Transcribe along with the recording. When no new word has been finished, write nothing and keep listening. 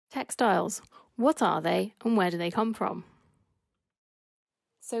Textiles. What are they and where do they come from?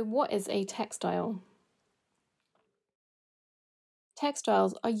 So what is a textile?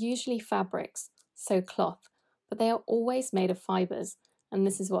 Textiles are usually fabrics, so cloth, but they are always made of fibres, and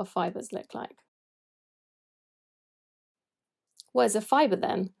this is what fibres look like. What is a fibre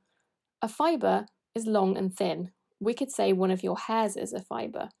then? A fibre is long and thin. We could say one of your hairs is a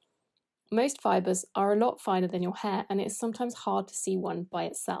fibre. Most fibres are a lot finer than your hair, and it is sometimes hard to see one by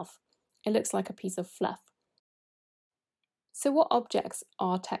itself. It looks like a piece of fluff. So what objects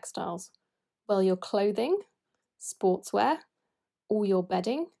are textiles? Well, your clothing, sportswear, all your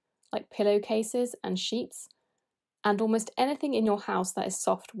bedding, like pillowcases and sheets, and almost anything in your house that is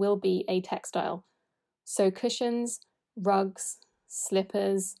soft will be a textile. So cushions, rugs,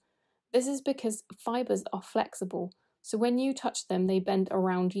 slippers. This is because fibres are flexible, so when you touch them, they bend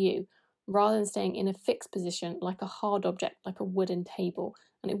around you, rather than staying in a fixed position like a hard object, like a wooden table.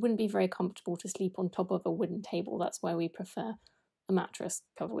 And it wouldn't be very comfortable to sleep on top of a wooden table. That's why we prefer a mattress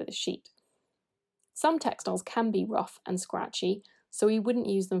covered with a sheet. Some textiles can be rough and scratchy, so we wouldn't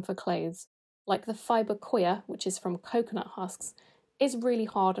use them for clothes. Like the fibre coir, which is from coconut husks, is really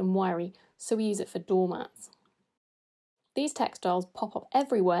hard and wiry, so we use it for doormats. These textiles pop up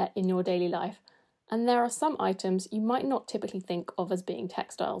everywhere in your daily life, and there are some items you might not typically think of as being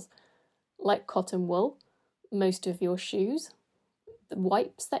textiles, like cotton wool, most of your shoes, the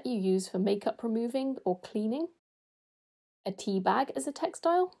wipes that you use for makeup removing or cleaning. A tea bag is a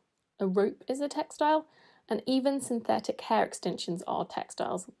textile, a rope is a textile, and even synthetic hair extensions are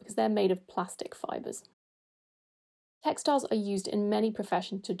textiles because they're made of plastic fibres. Textiles are used in many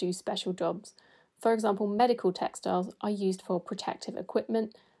professions to do special jobs. For example, medical textiles are used for protective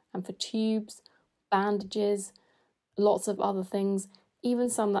equipment and for tubes, bandages, lots of other things, even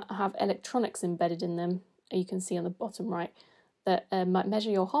some that have electronics embedded in them, you can see on the bottom right, that might measure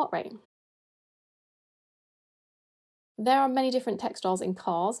your heart rate. There are many different textiles in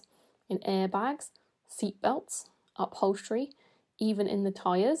cars, in airbags, seat belts, upholstery, even in the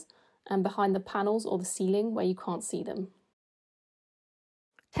tyres, and behind the panels or the ceiling where you can't see them.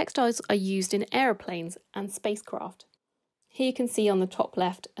 Textiles are used in aeroplanes and spacecraft. Here you can see on the top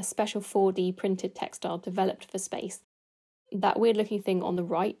left a special 4D printed textile developed for space. That weird looking thing on the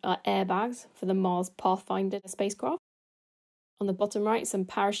right are airbags for the Mars Pathfinder spacecraft. On the bottom right, some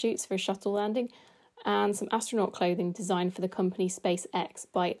parachutes for a shuttle landing, and some astronaut clothing designed for the company SpaceX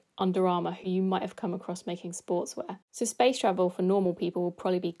by Under Armour, who you might have come across making sportswear. So space travel for normal people will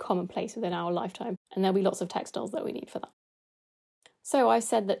probably be commonplace within our lifetime, and there'll be lots of textiles that we need for that. So I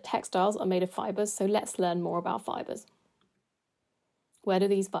said that textiles are made of fibres, so let's learn more about fibres. Where do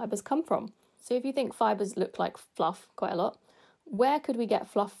these fibres come from? So if you think fibres look like fluff quite a lot, where could we get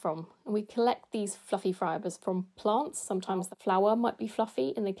fluff from? And we collect these fluffy fibres from plants. Sometimes the flower might be fluffy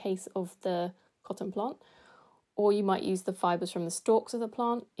in the case of the cotton plant, or you might use the fibres from the stalks of the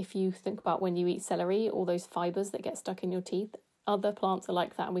plant. If you think about when you eat celery, all those fibres that get stuck in your teeth, other plants are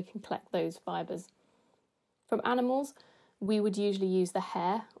like that, and we can collect those fibres. From animals, we would usually use the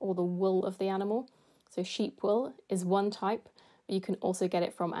hair or the wool of the animal. So sheep wool is one type, but you can also get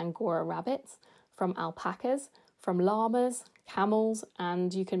it from Angora rabbits, from alpacas, from llamas, camels,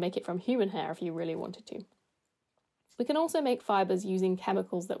 and you can make it from human hair if you really wanted to. We can also make fibres using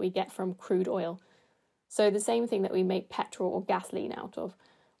chemicals that we get from crude oil. So the same thing that we make petrol or gasoline out of.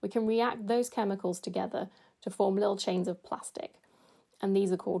 We can react those chemicals together to form little chains of plastic, and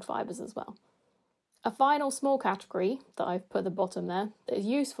these are called fibres as well. A final small category that I've put at the bottom there that is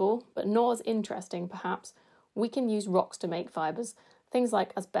useful but not as interesting perhaps, we can use rocks to make fibres, things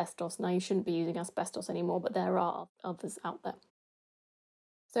like asbestos. Now you shouldn't be using asbestos anymore, but there are others out there.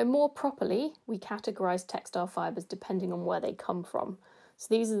 So more properly, we categorise textile fibres depending on where they come from. So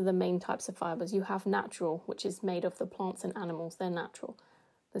these are the main types of fibres. You have natural, which is made of the plants and animals, they're natural.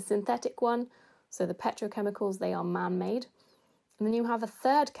 The synthetic one, so the petrochemicals, they are man-made. And then you have a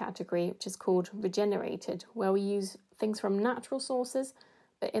third category, which is called regenerated, where we use things from natural sources,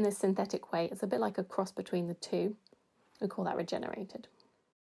 but in a synthetic way. It's a bit like a cross between the two. We call that regenerated.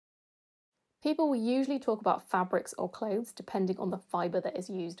 People will usually talk about fabrics or clothes depending on the fibre that is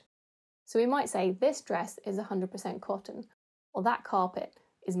used. So we might say this dress is 100% cotton, or that carpet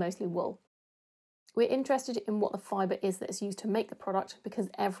is mostly wool. We're interested in what the fibre is that is used to make the product because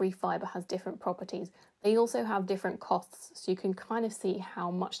every fibre has different properties. They also have different costs, so you can kind of see how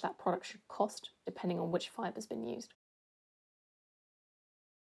much that product should cost depending on which fibre has been used.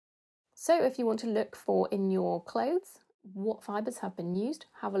 So if you want to look for in your clothes what fibres have been used,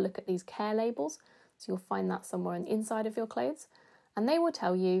 have a look at these care labels. So you'll find that somewhere on the inside of your clothes, and they will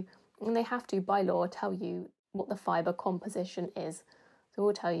tell you, and they have to by law tell you what the fibre composition is. So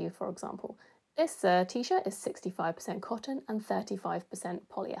we'll tell you, for example, this t-shirt is 65% cotton and 35%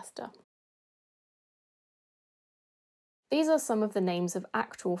 polyester. These are some of the names of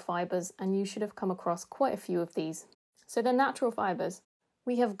actual fibres, and you should have come across quite a few of these. So the natural fibres,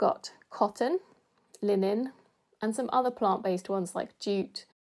 we have got cotton, linen, and some other plant-based ones like jute,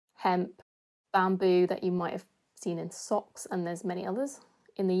 hemp, bamboo that you might have seen in socks, and there's many others.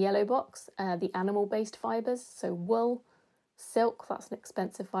 In the yellow box, the animal-based fibres, so wool, silk, that's an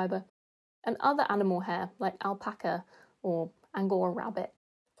expensive fibre, and other animal hair like alpaca or Angora rabbit.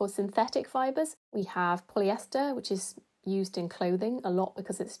 For synthetic fibres, we have polyester, which is used in clothing a lot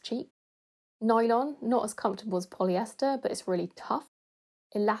because it's cheap. Nylon, not as comfortable as polyester, but it's really tough.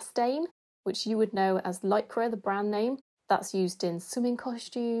 Elastane, which you would know as Lycra, the brand name, that's used in swimming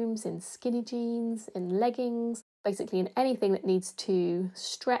costumes, in skinny jeans, in leggings, basically in anything that needs to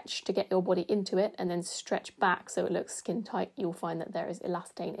stretch to get your body into it and then stretch back so it looks skin tight, you'll find that there is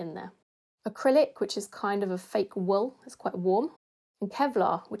elastane in there. Acrylic, which is kind of a fake wool, it's quite warm. And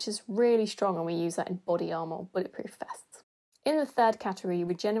Kevlar, which is really strong, and we use that in body armour or bulletproof vests. In the third category,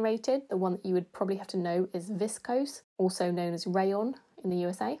 regenerated, the one that you would probably have to know is viscose, also known as rayon in the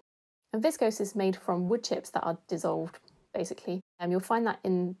USA. And viscose is made from wood chips that are dissolved, basically. You'll find that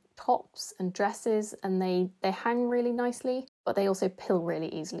in tops and dresses, and they hang really nicely, but they also pill really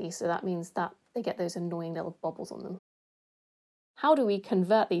easily, so that means that they get those annoying little bobbles on them. How do we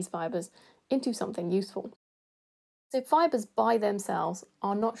convert these fibres into something useful? So fibres by themselves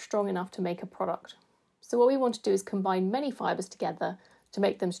are not strong enough to make a product. So what we want to do is combine many fibres together to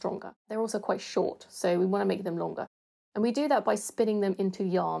make them stronger. They're also quite short, so we want to make them longer. And we do that by spinning them into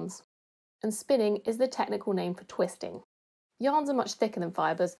yarns. And spinning is the technical name for twisting. Yarns are much thicker than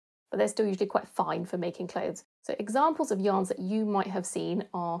fibres, but they're still usually quite fine for making clothes. So examples of yarns that you might have seen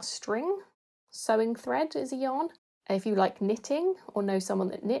are string, sewing thread is a yarn. If you like knitting or know someone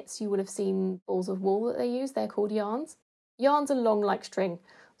that knits, you would have seen balls of wool that they use. They're called yarns. Yarns are long like string.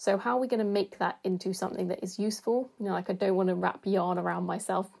 So how are we going to make that into something that is useful? Like I don't want to wrap yarn around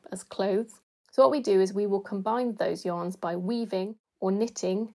myself as clothes. So what we do is we will combine those yarns by weaving or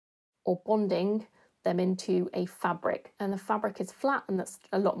knitting or bonding them into a fabric. And the fabric is flat, and that's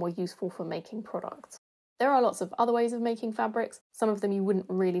a lot more useful for making products. There are lots of other ways of making fabrics. Some of them you wouldn't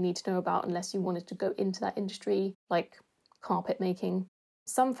really need to know about unless you wanted to go into that industry, like carpet making.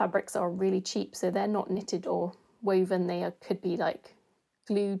 Some fabrics are really cheap, so they're not knitted or woven. Could be like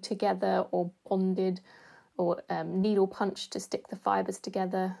glued together or bonded or needle punched to stick the fibres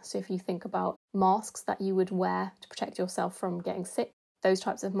together. So if you think about masks that you would wear to protect yourself from getting sick, those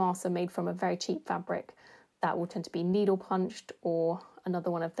types of masks are made from a very cheap fabric that will tend to be needle punched, or another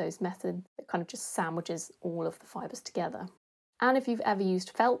one of those methods that kind of just sandwiches all of the fibres together. And if you've ever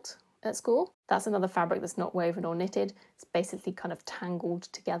used felt at school, that's another fabric that's not woven or knitted. It's basically kind of tangled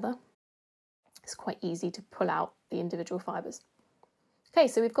together. It's quite easy to pull out the individual fibres. Okay,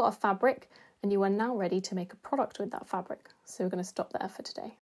 so we've got a fabric, and you are now ready to make a product with that fabric. So we're going to stop there for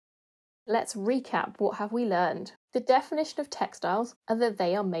today. Let's recap. What have we learned? The definition of textiles are that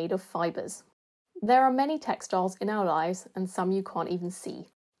they are made of fibres. There are many textiles in our lives, and some you can't even see.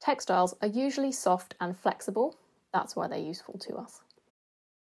 Textiles are usually soft and flexible. That's why they're useful to us.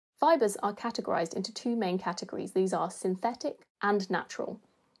 Fibres are categorised into two main categories. These are synthetic and natural.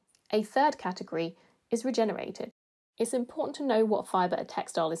 A third category is regenerated. It's important to know what fibre a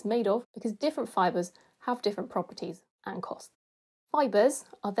textile is made of, because different fibres have different properties and costs. Fibres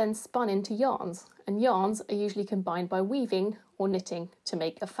are then spun into yarns, and yarns are usually combined by weaving or knitting to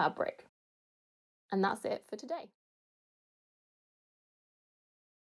make a fabric. And that's it for today.